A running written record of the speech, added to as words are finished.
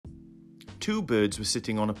Two birds were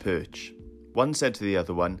sitting on a perch. One said to the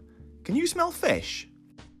other one, "Can you smell fish?"